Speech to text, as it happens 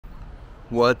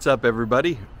What's up,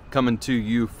 everybody? Coming to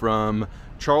you from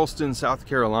Charleston, South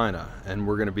Carolina, and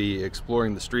we're going to be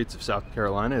exploring the streets of South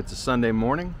Carolina. It's a Sunday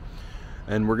morning,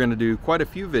 and we're going to do quite a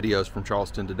few videos from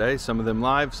Charleston today, some of them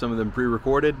live, some of them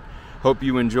pre-recorded. Hope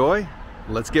you enjoy.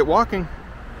 Let's get walking.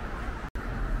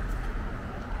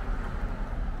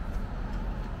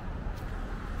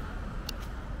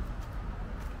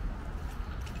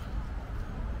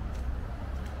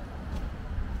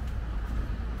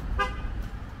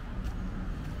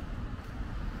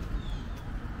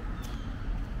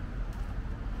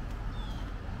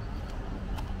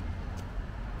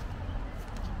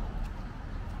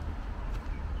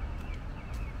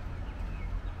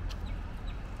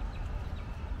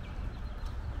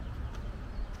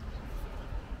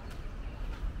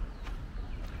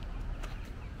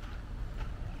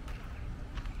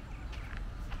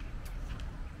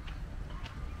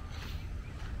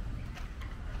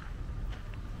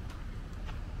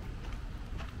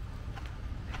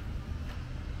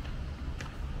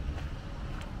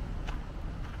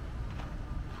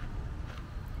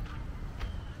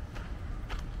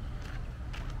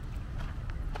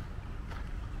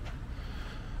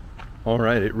 All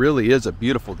right, it really is a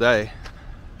beautiful day,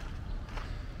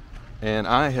 and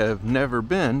I have never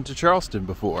been to Charleston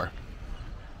before.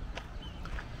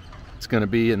 It's going to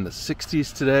be in the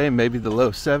 60s today, maybe the low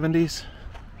 70s.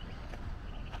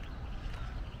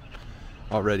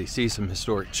 Already see some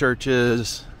historic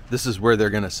churches. This is where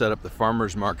they're going to set up the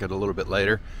farmers market a little bit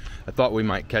later. I thought we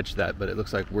might catch that, but it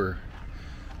looks like we're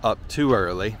up too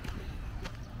early.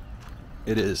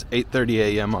 It is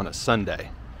 8:30 a.m. on a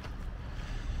Sunday.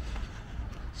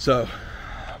 So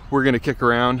we're gonna kick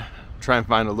around, try and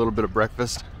find a little bit of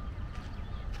breakfast,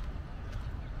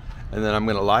 and then I'm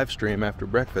gonna live stream after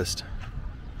breakfast.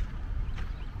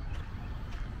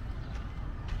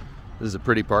 This is a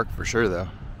pretty park for sure, though.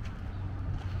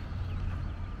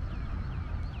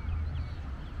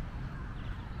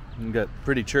 We've got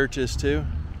pretty churches too.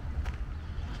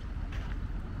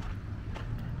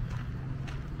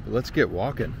 But let's get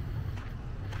walking.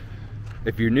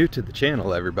 If you're new to the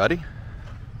channel, everybody,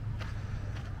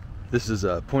 this is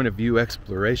a point of view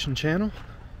exploration channel.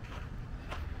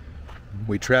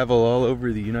 We travel all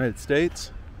over the United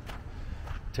States,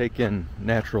 take in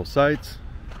natural sights,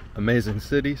 amazing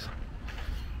cities,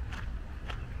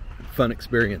 fun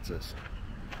experiences.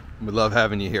 We love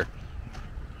having you here.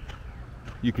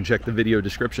 You can check the video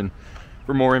description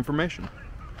for more information.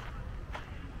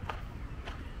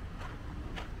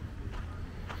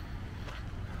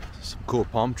 Some cool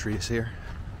palm trees here,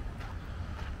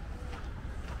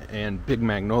 and big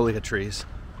magnolia trees.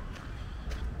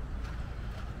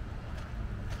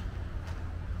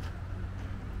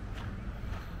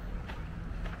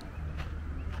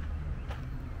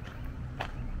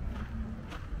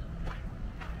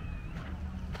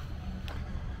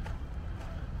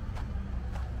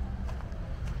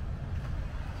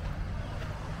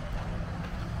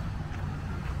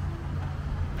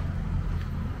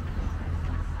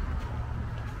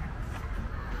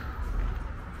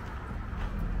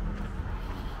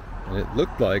 And it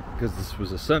looked like, because this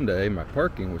was a Sunday, my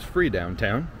parking was free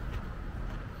downtown.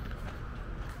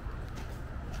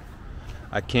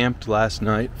 I camped last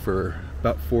night for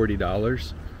about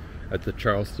 $40 at the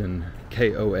Charleston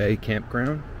KOA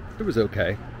campground. It was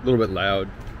okay. A little bit loud,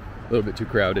 a little bit too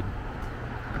crowded.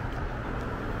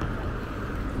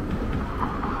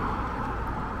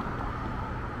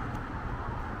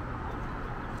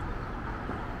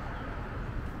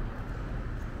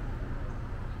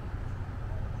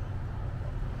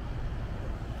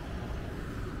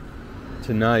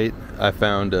 Tonight I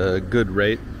found a good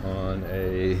rate on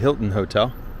a Hilton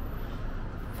hotel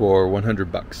for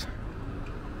 $100.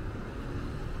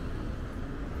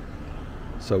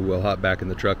 So we'll hop back in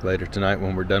the truck later tonight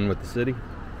when we're done with the city,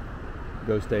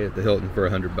 go stay at the Hilton for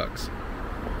 $100.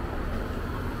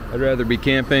 I'd rather be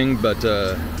camping, but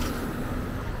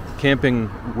camping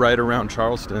right around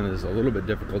Charleston is a little bit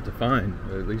difficult to find.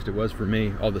 At least it was for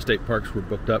me. All the state parks were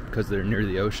booked up because they're near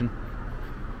the ocean.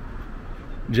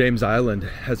 James Island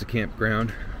has a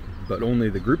campground, but only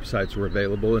the group sites were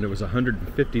available, and it was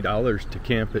 $150 to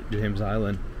camp at James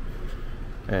Island.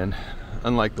 And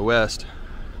unlike the West,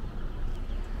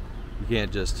 you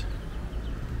can't just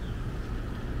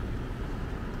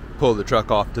pull the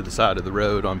truck off to the side of the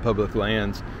road on public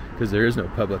lands, because there is no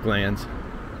public lands.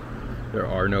 There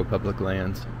are no public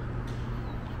lands.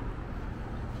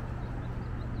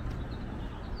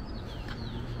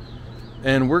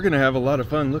 And we're going to have a lot of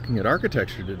fun looking at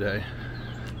architecture today.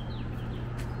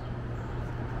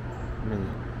 Let me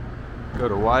go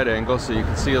to wide angle so you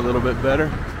can see a little bit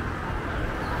better.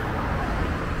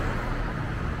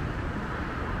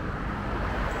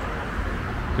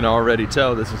 You can already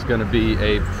tell this is going to be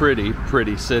a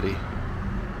pretty city.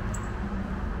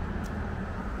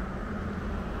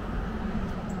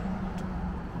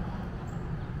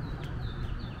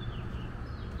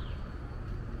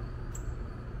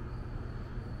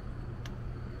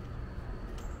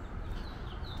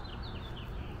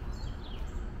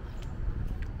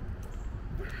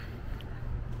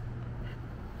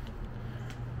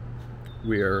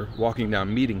 We are walking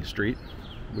down Meeting Street,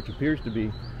 which appears to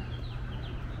be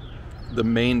the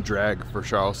main drag for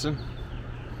Charleston.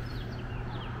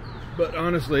 But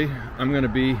honestly, I'm going to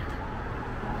be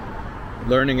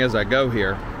learning as I go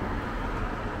here.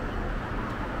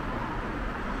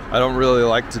 I don't really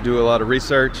like to do a lot of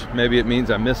research. Maybe it means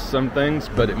I miss some things,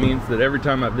 but it means that every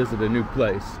time I visit a new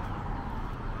place,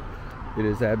 it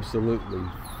is absolutely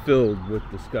filled with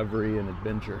discovery and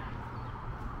adventure.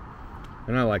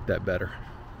 And I like that better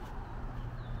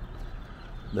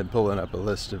than pulling up a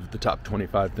list of the top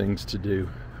 25 things to do.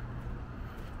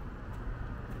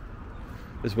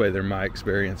 This way they're my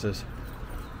experiences.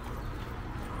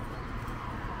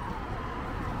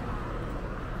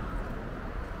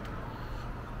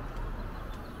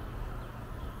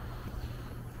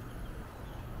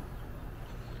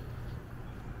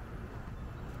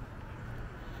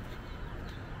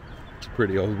 It's a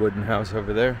pretty old wooden house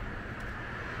over there.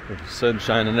 With the sun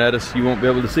shining at us, you won't be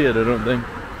able to see it, I don't think.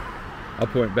 I'll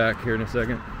point back here in a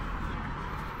second.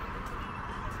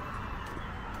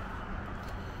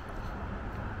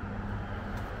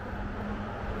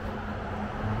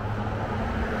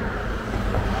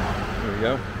 There we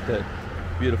go, that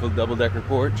beautiful double-decker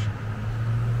porch.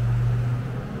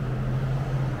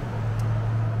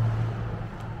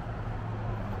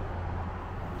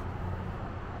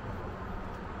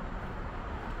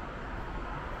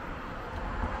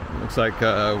 Looks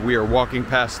like we are walking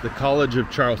past the College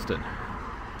of Charleston.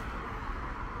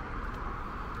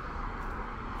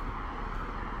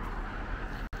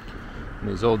 And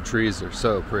these old trees are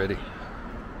so pretty.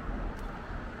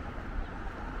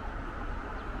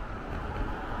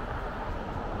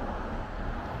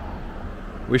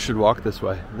 We should walk this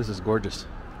way. This is gorgeous.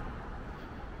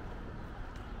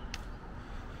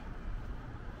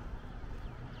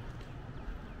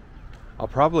 I'll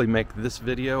probably make this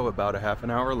video about a half an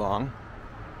hour long,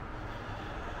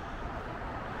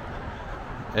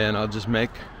 and I'll just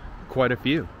make quite a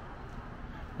few,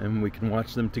 and we can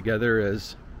watch them together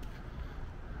as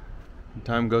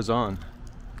time goes on.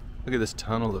 Look at this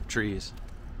tunnel of trees.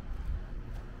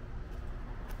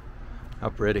 How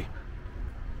pretty.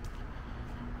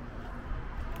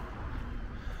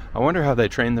 I wonder how they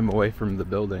train them away from the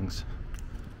buildings.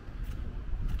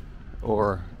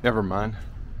 Or, never mind.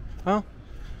 Well,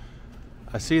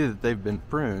 I see that they've been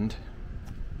pruned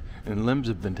and limbs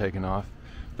have been taken off,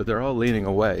 but they're all leaning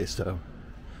away, so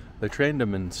they trained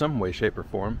them in some way, shape, or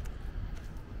form.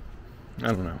 I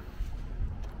don't know.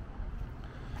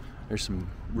 There's some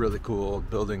really cool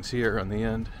old buildings here on the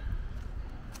end.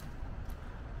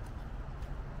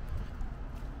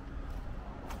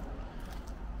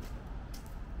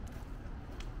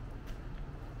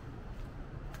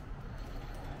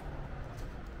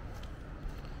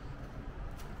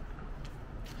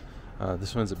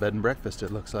 This one's a bed and breakfast,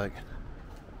 it looks like.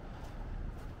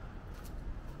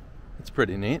 It's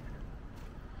pretty neat.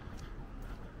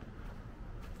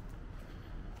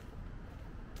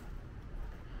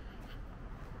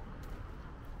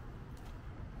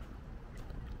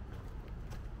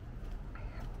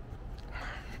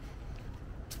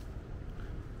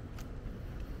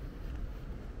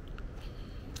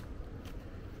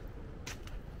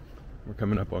 We're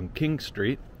coming up on King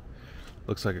Street.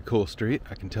 Looks like a cool street,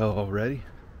 I can tell already.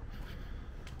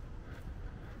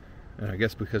 And I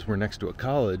guess because we're next to a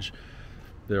college,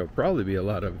 there'll probably be a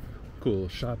lot of cool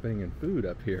shopping and food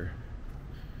up here.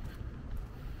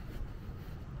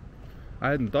 I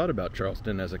hadn't thought about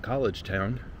Charleston as a college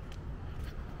town.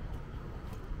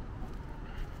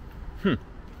 I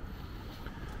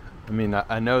mean,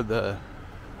 I know the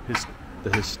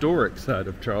historic side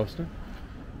of Charleston.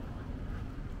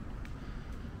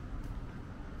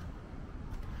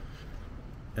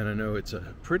 And I know it's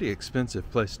a pretty expensive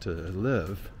place to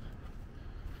live.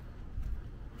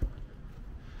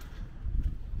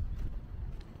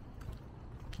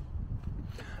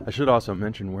 I should also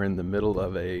mention we're in the middle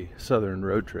of a southern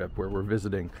road trip where we're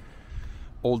visiting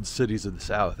old cities of the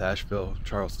South: Asheville,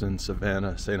 Charleston,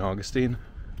 Savannah, St. Augustine.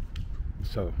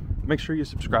 So make sure you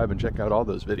subscribe and check out all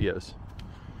those videos.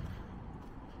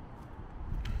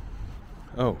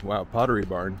 Oh wow, Pottery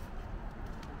Barn.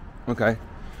 Okay.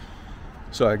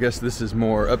 So I guess this is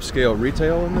more upscale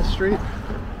retail in this street.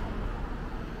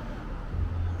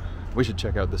 We should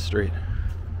check out this street.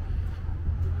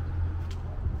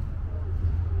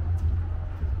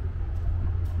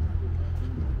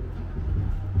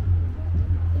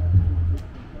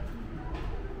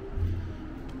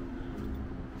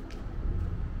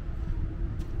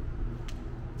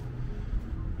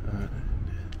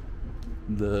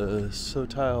 the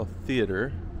Sotile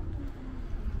Theater.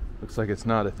 Looks like it's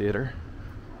not a theater.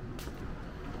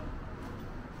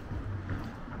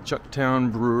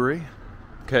 Chucktown Brewery.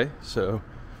 Okay, so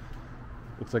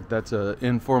looks like that's an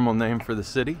informal name for the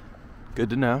city. Good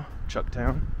to know,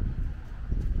 Chucktown.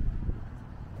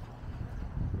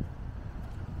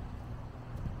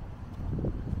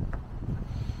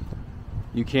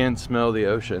 You can smell the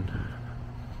ocean,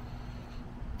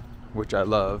 which I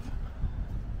love.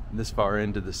 This far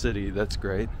into the city, that's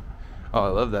great. Oh, I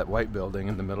love that white building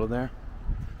in the middle there.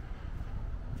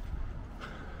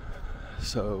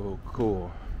 So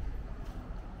cool.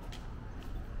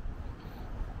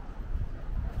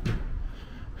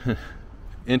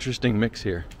 Interesting mix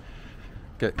here.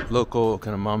 Got local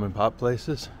kind of mom and pop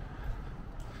places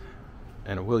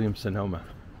and a Williams-Sonoma.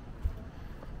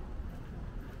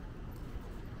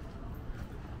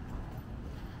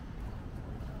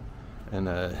 And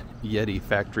a Yeti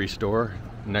factory store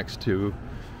next to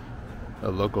a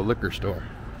local liquor store.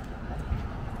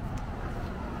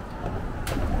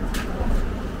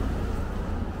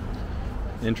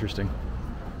 Interesting.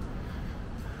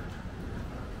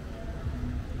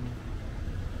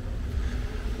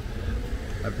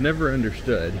 I've never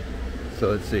understood,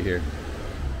 so let's see here.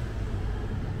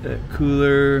 That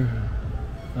cooler,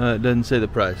 it doesn't say the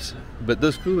price, but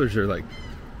those coolers are like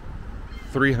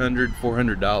 $300,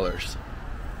 $400.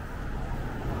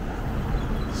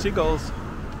 Seagulls.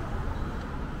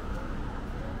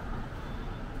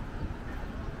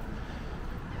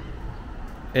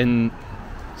 And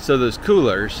so those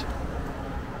coolers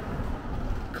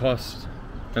cost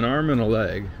an arm and a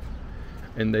leg,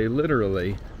 and they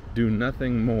literally do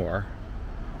nothing more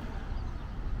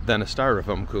than a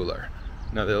styrofoam cooler.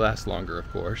 Now they last longer, of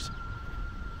course,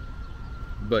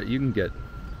 but you can get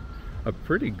a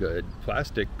pretty good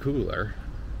plastic cooler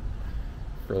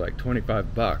for like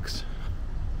 25 bucks.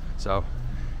 So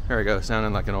here I go,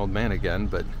 sounding like an old man again,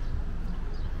 but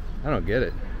I don't get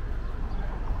it.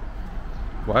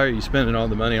 Why are you spending all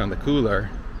the money on the cooler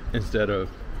instead of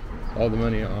all the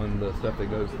money on the stuff that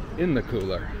goes in the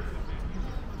cooler?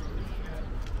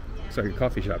 Looks like a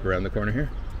coffee shop around the corner here.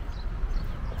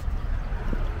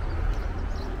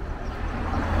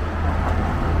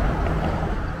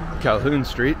 Calhoun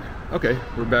Street. Okay,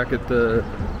 we're back at the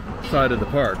side of the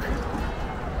park.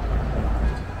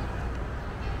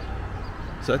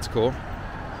 So that's cool.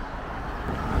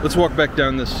 Let's walk back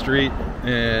down this street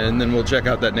and then we'll check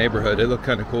out that neighborhood. It looked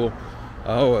kind of cool.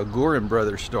 Oh, a Gorin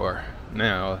Brothers store.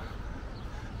 Now,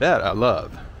 that I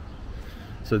love.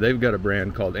 So they've got a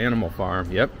brand called Animal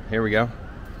Farm. Yep, here we go.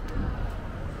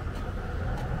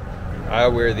 I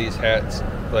wear these hats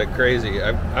like crazy.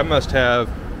 I must have,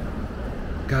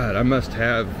 God, I must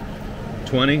have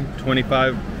 20,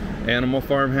 25 Animal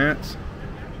Farm hats.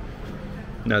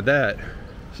 Now that,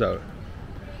 so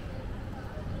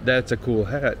that's a cool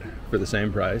hat for the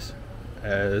same price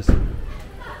as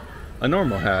a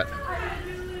normal hat.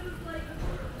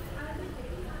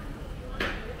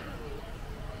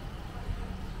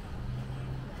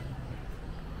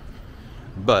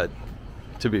 But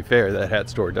to be fair, that hat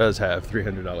store does have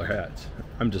 $300 hats.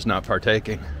 I'm just not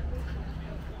partaking.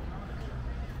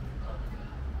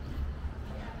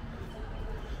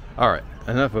 All right,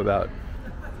 enough about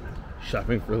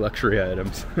shopping for luxury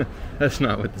items. That's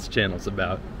not what this channel's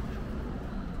about.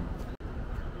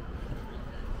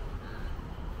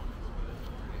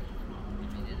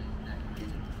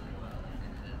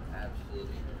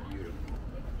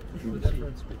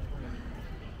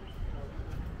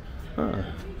 Huh.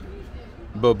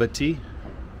 Boba tea.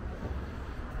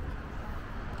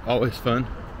 Always fun.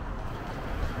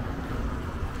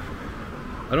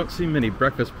 I don't see many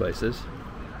breakfast places.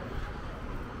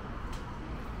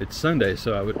 It's Sunday,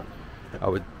 so I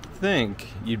would think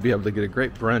you'd be able to get a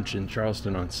great brunch in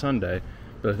Charleston on Sunday,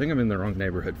 but I think I'm in the wrong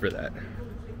neighborhood for that.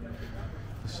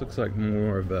 This looks like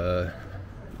more of a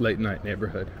late night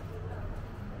neighborhood.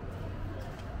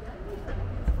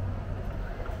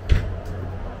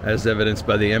 As evidenced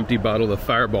by the empty bottle of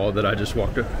Fireball that I just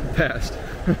walked past.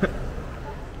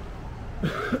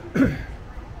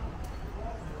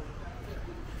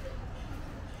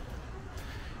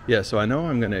 Yeah, so I know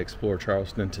I'm going to explore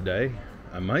Charleston today.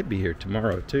 I might be here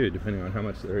tomorrow too, depending on how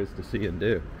much there is to see and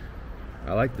do.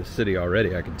 I like the city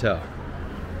already, I can tell.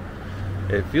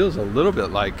 It feels a little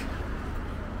bit like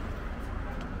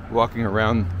walking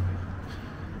around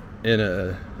in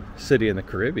a city in the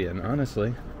Caribbean,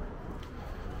 honestly.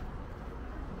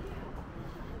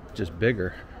 Just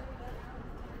bigger.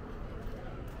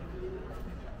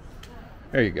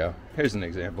 There you go. Here's an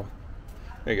example.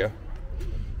 There you go.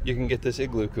 You can get this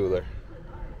igloo cooler.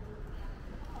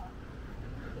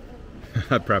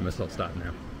 I promise I'll stop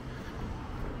now.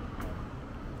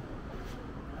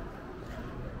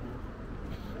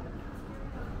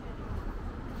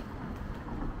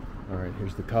 All right,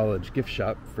 here's the college gift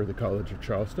shop for the College of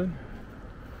Charleston.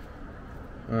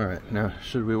 All right, now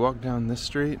should we walk down this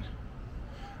street?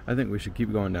 I think we should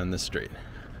keep going down this street.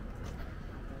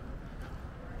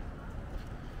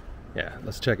 Yeah,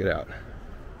 let's check it out.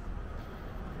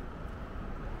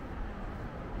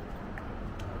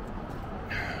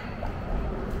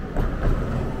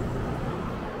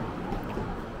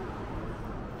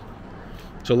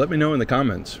 So let me know in the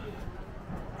comments,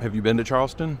 have you been to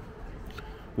Charleston?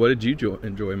 What did you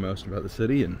enjoy most about the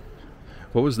city, and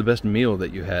what was the best meal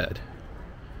that you had?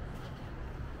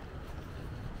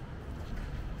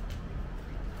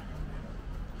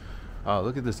 Oh,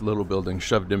 look at this little building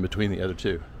shoved in between the other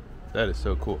two. That is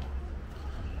so cool.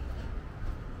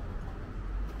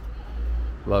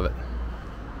 Love it.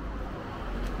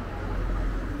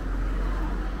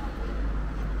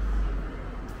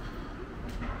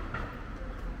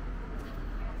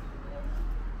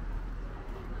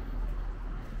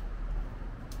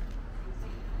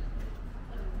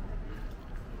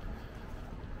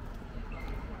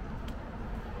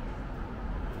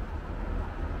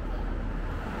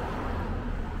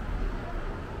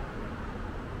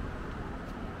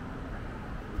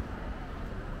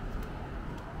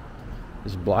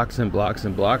 There's blocks and blocks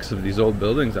and blocks of these old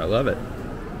buildings. I love it.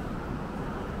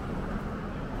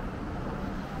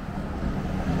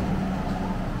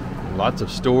 Lots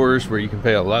of stores where you can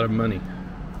pay a lot of money.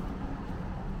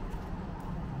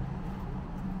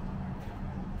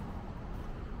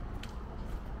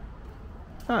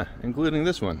 Huh, including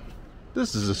this one.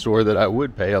 This is a store that I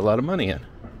would pay a lot of money in.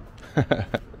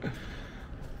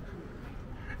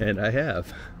 And I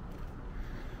have.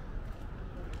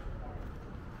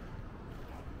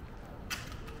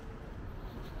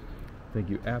 Thank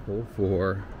you, Apple,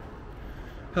 for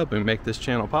helping make this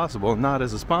channel possible, not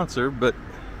as a sponsor, but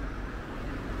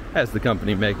as the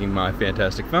company making my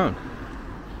fantastic phone.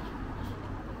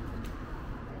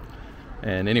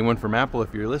 And anyone from Apple,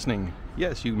 if you're listening,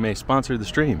 yes, you may sponsor the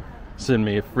stream. Send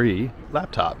me a free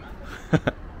laptop.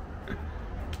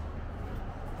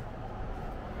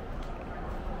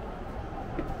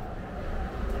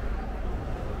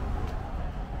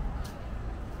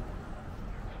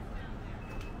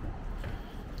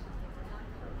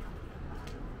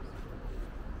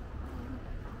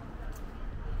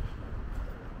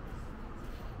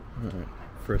 Alright,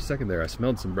 for a second there I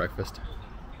smelled some breakfast.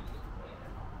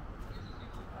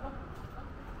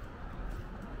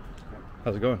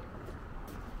 How's it going?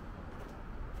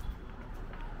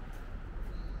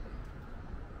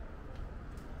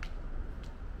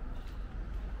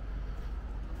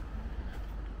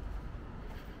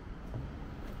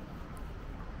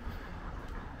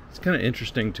 It's kind of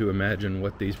interesting to imagine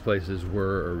what these places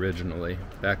were originally,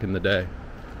 back in the day.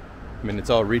 I mean,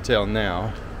 it's all retail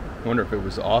now. I wonder if it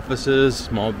was offices,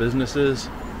 small businesses.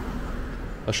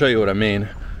 I'll show you what I mean.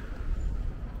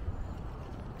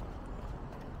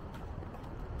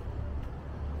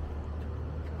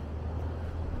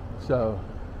 So,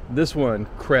 this one,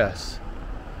 Cress,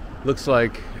 looks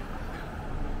like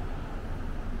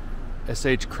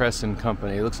S.H. Cress and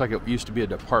Company. It looks like it used to be a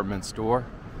department store,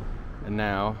 and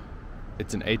now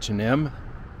it's an H&M.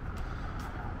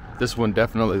 This one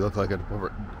definitely looked like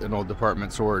an old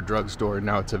department store or drugstore.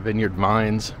 Now it's a Vineyard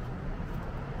Vines.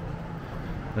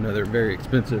 Another very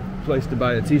expensive place to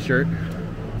buy a t-shirt.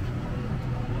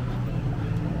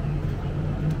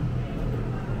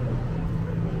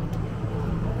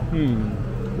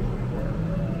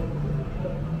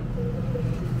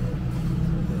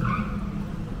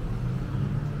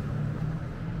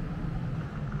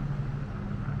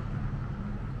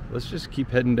 Let's just keep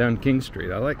heading down King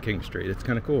Street. I like King Street. It's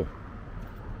kind of cool.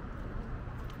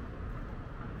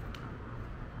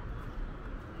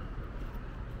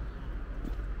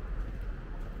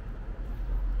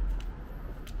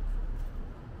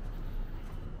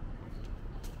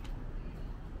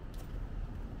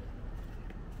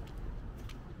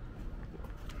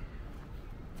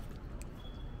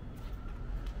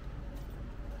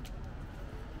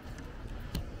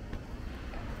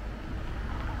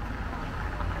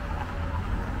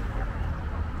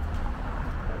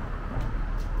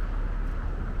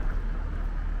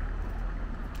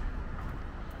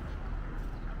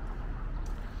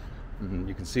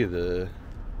 You can see the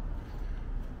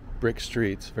brick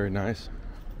streets, very nice.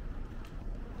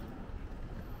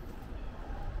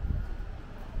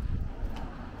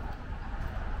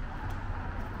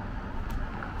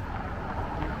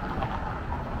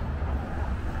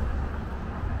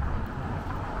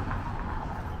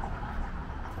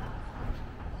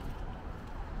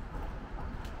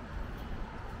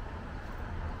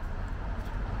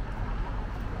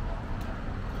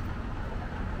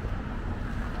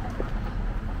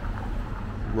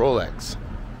 Rolex.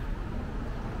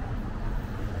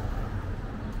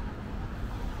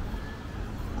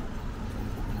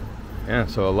 Yeah,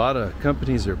 so a lot of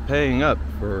companies are paying up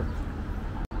for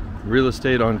real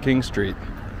estate on King Street.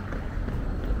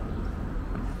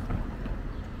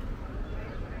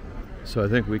 So I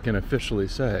think we can officially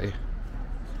say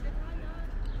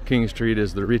King Street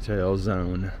is the retail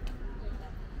zone.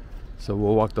 So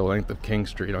we'll walk the length of King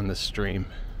Street on this stream.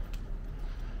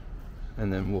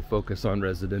 And then we'll focus on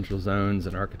residential zones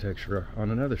and architecture on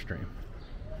another stream.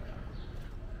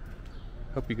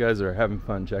 Hope you guys are having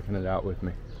fun checking it out with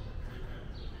me.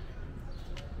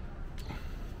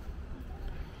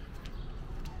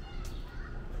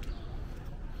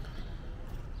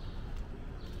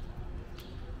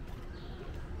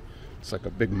 It's like a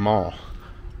big mall,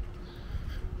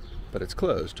 but it's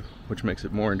closed, which makes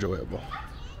it more enjoyable.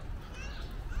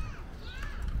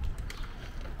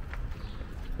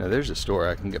 Now there's a store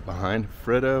I can get behind.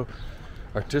 Freddo,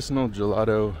 artisanal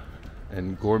gelato,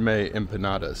 and gourmet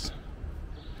empanadas.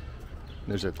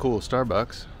 There's a cool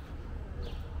Starbucks.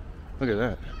 Look at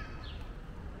that.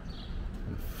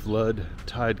 And Flood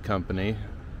Tide Company.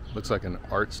 Looks like an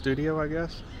art studio, I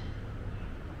guess.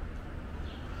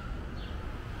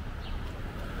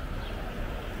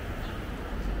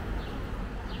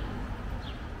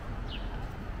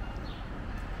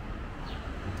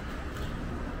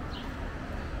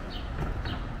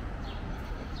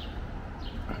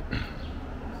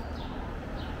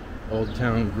 Old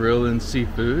Town Grill and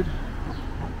Seafood.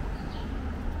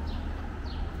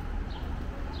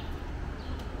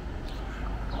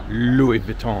 Louis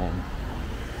Vuitton.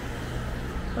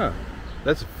 Oh,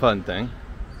 that's a fun thing.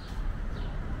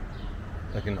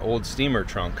 Like an old steamer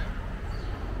trunk.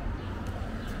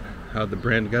 How the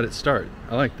brand got its start.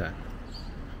 I like that.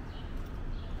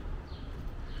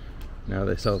 Now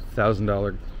they sell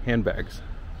 $1,000 handbags.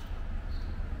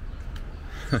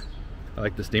 I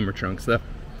like the steamer trunks though.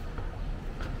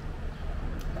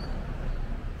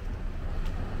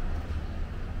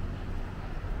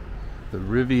 The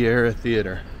Riviera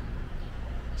Theater.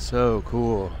 So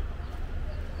cool.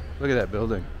 Look at that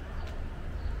building.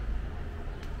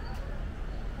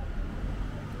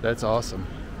 That's awesome.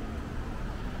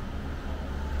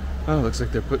 Oh, looks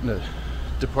like they're putting a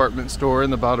department store in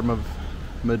the bottom of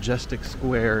Majestic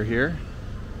Square here.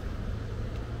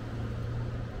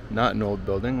 Not an old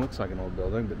building. Looks like an old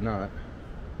building, but not.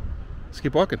 Let's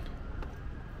keep walking.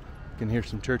 You can hear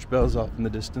some church bells off in the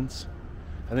distance.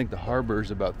 I think the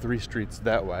harbor's about 3 streets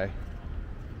that way.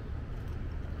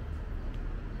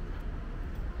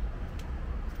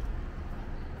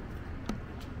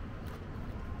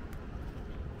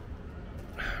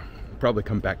 Probably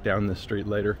come back down this street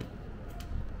later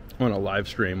on a live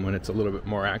stream when it's a little bit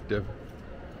more active.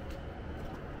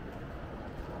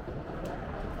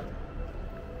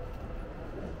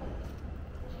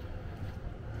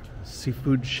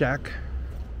 Seafood Shack.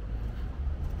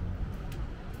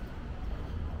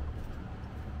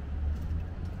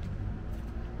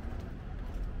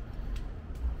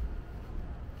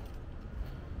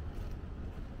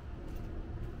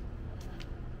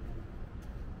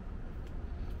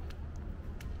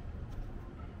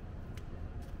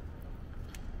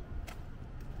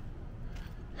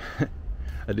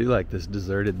 I do like this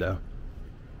deserted though.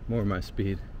 More my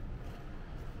speed.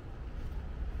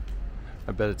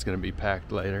 I bet it's going to be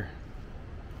packed later.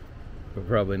 But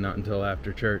probably not until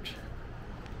after church.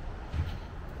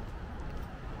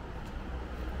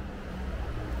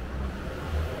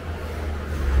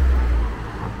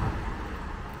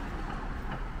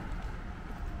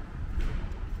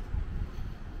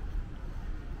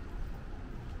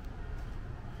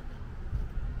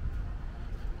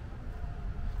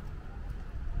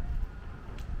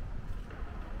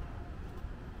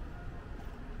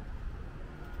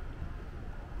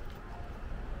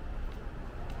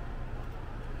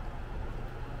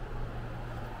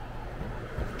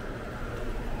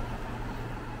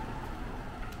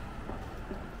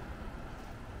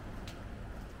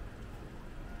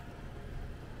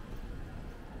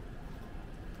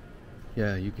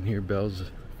 Yeah, you can hear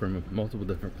bells from multiple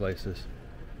different places.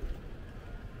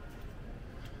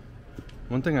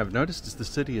 One thing I've noticed is the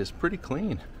city is pretty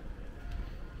clean.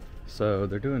 So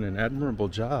they're doing an admirable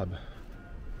job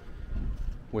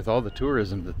with all the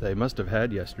tourism that they must have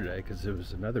had yesterday, because it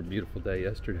was another beautiful day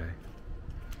yesterday.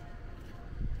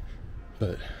 But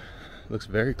it looks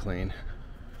very clean.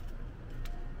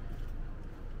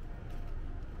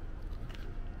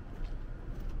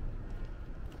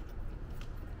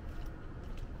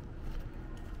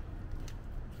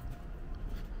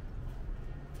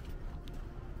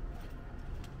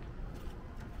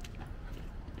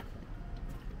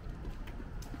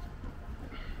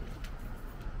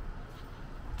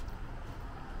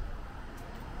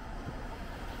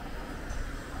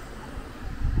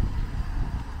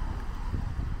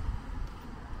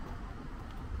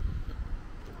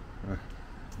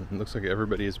 It looks like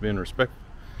everybody is being respectful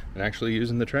and actually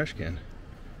using the trash can.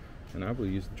 And I will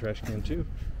use the trash can too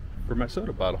for my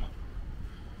soda bottle.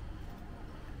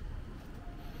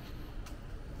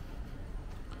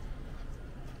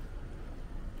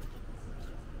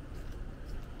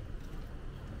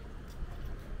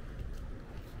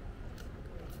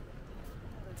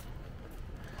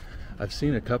 I've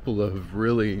seen a couple of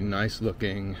really nice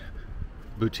looking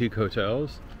boutique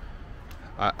hotels.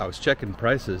 I was checking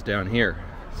prices down here,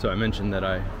 so I mentioned that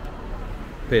I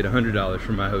paid $100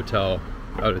 for my hotel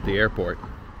out at the airport.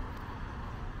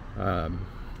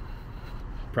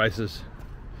 Prices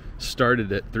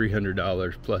started at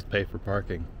 $300 plus pay for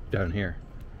parking down here,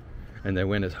 and they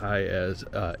went as high as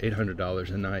 $800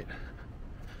 a night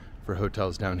for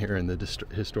hotels down here in the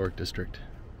historic district.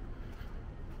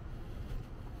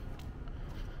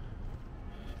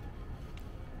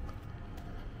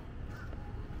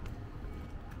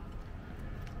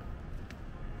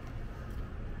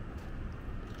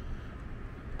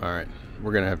 All right,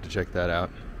 we're gonna have to check that out.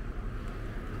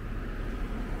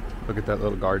 Look at that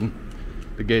little garden.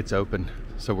 The gate's open,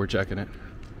 so we're checking it.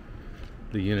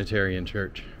 The Unitarian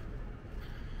Church.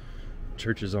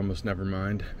 Churches almost never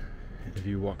mind if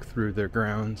you walk through their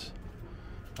grounds.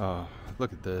 Oh,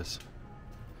 look at this.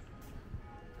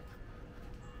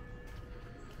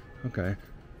 Okay,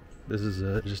 this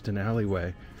is just an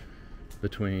alleyway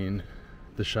between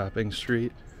the shopping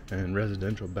street and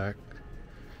residential back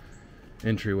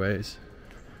entryways.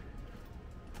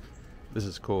 This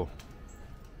is cool.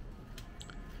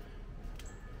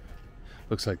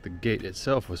 Looks like the gate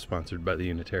itself was sponsored by the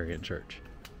Unitarian Church.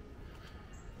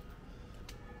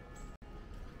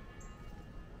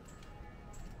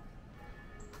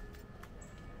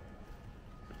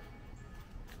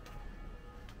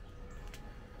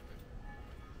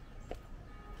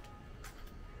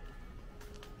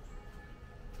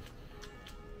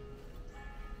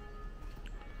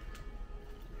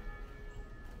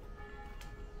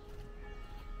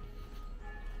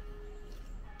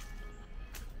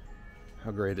 How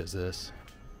great is this?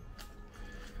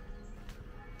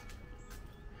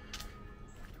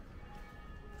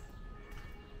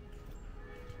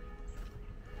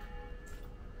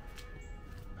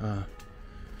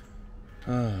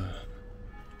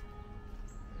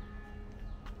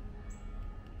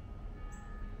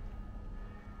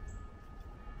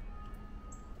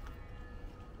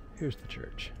 Here's the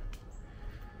church.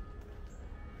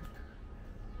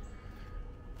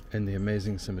 And the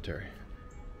amazing cemetery.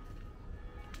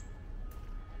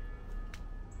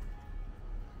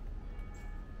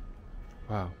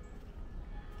 Wow.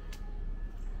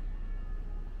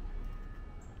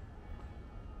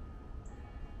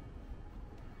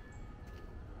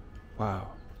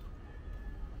 Wow.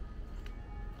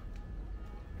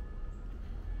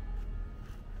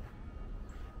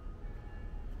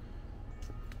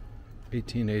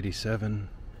 $1887,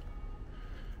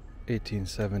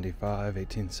 1875,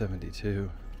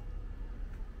 1872.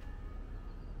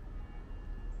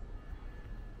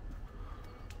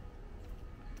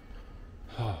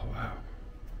 Oh, wow.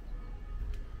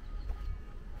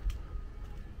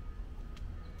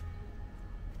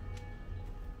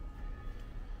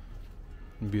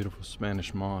 Beautiful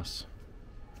Spanish moss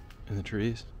in the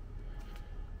trees.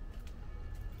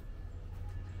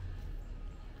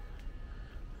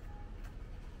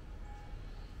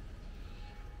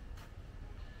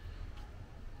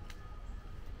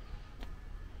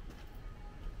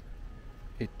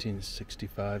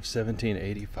 $1865,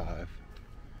 1785.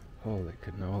 Holy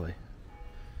cannoli.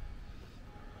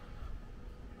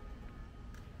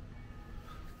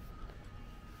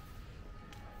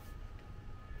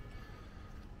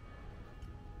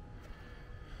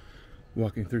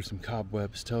 Walking through some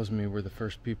cobwebs tells me we're the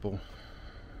first people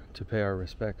to pay our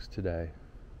respects today.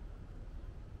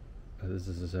 This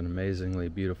is an amazingly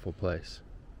beautiful place.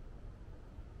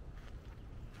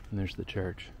 And there's the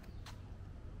church.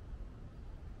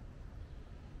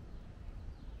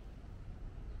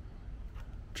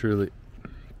 Truly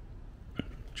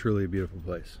a beautiful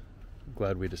place. I'm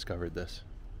glad we discovered this.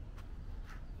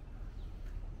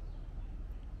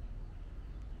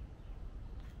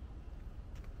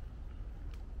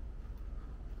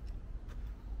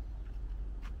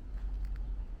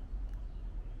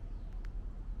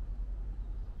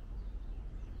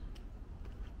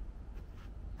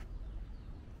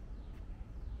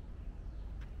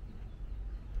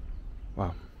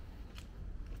 Wow.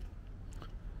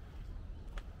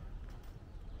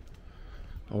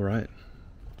 All right.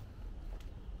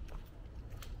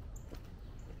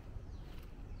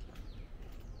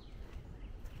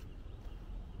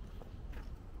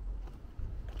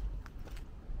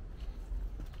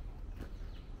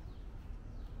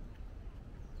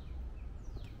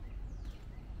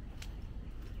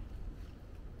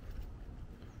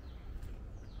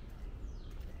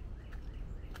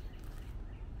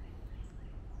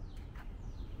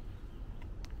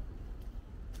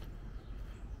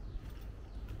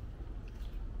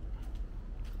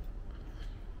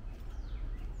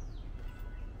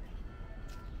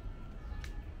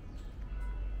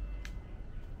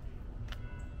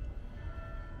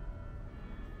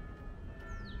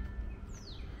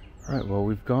 All right, well,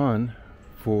 we've gone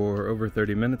for over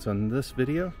 30 minutes on this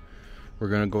video. We're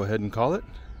going to go ahead and call it,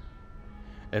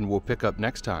 and we'll pick up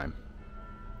next time.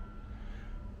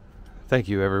 Thank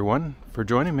you, everyone, for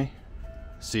joining me.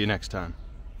 See you next time.